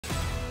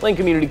Lane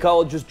Community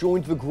College has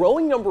joined the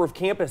growing number of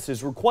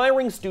campuses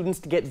requiring students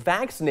to get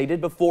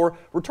vaccinated before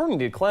returning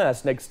to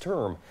class next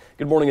term.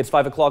 Good morning. It's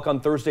 5 o'clock on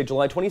Thursday,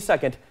 July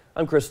 22nd.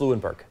 I'm Chris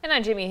Lewinberg. And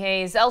I'm Jimmy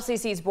Hayes.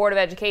 LCC's Board of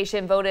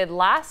Education voted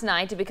last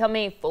night to become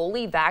a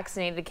fully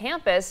vaccinated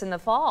campus in the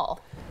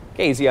fall.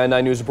 KEZI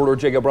 9 News reporter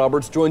Jacob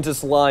Roberts joins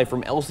us live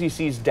from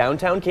LCC's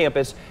downtown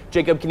campus.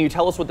 Jacob, can you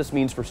tell us what this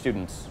means for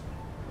students?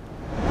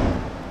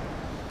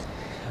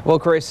 Well,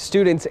 Chris,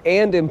 students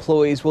and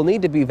employees will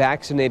need to be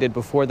vaccinated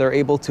before they're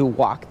able to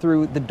walk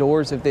through the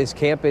doors of this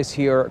campus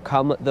here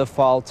come the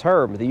fall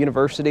term. The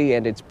university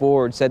and its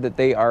board said that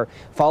they are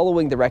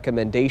following the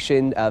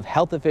recommendation of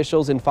health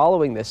officials and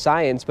following the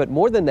science. But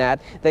more than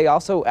that, they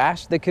also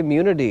asked the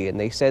community, and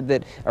they said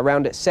that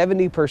around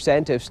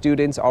 70% of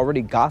students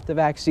already got the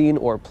vaccine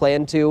or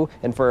plan to.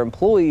 And for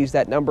employees,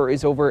 that number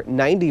is over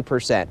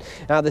 90%.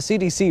 Now, the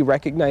CDC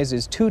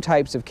recognizes two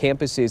types of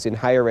campuses in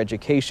higher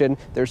education.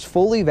 There's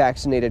fully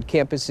vaccinated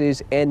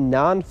campuses and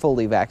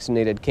non-fully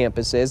vaccinated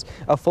campuses.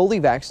 A fully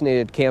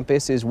vaccinated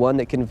campus is one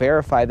that can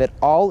verify that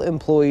all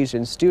employees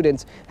and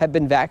students have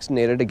been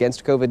vaccinated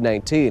against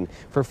COVID-19.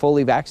 For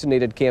fully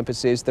vaccinated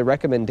campuses, the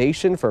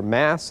recommendation for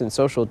masks and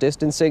social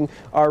distancing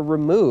are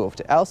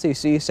removed.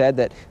 LCC said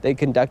that they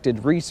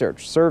conducted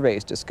research,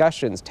 surveys,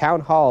 discussions,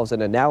 town halls,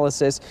 and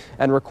analysis,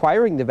 and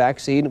requiring the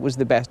vaccine was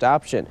the best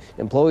option.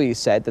 Employees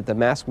said that the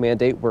mask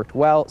mandate worked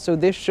well, so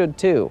this should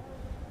too.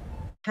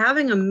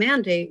 Having a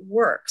mandate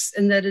works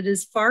in that it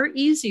is far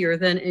easier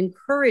than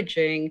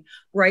encouraging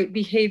right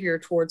behavior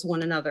towards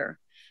one another.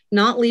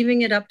 Not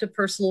leaving it up to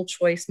personal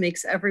choice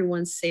makes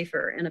everyone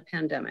safer in a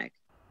pandemic.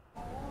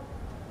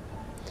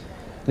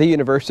 The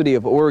University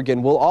of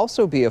Oregon will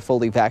also be a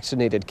fully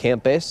vaccinated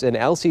campus, and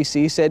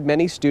LCC said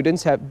many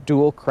students have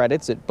dual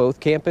credits at both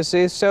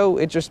campuses, so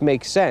it just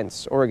makes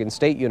sense. Oregon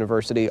State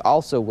University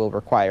also will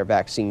require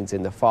vaccines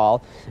in the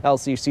fall.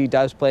 LCC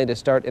does plan to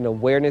start an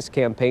awareness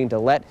campaign to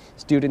let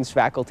students,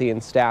 faculty,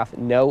 and staff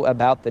know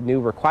about the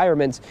new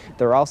requirements.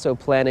 They're also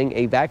planning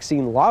a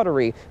vaccine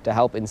lottery to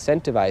help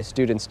incentivize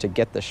students to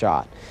get the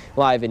shot.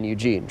 Live in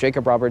Eugene,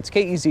 Jacob Roberts,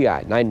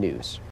 KEZI 9 News.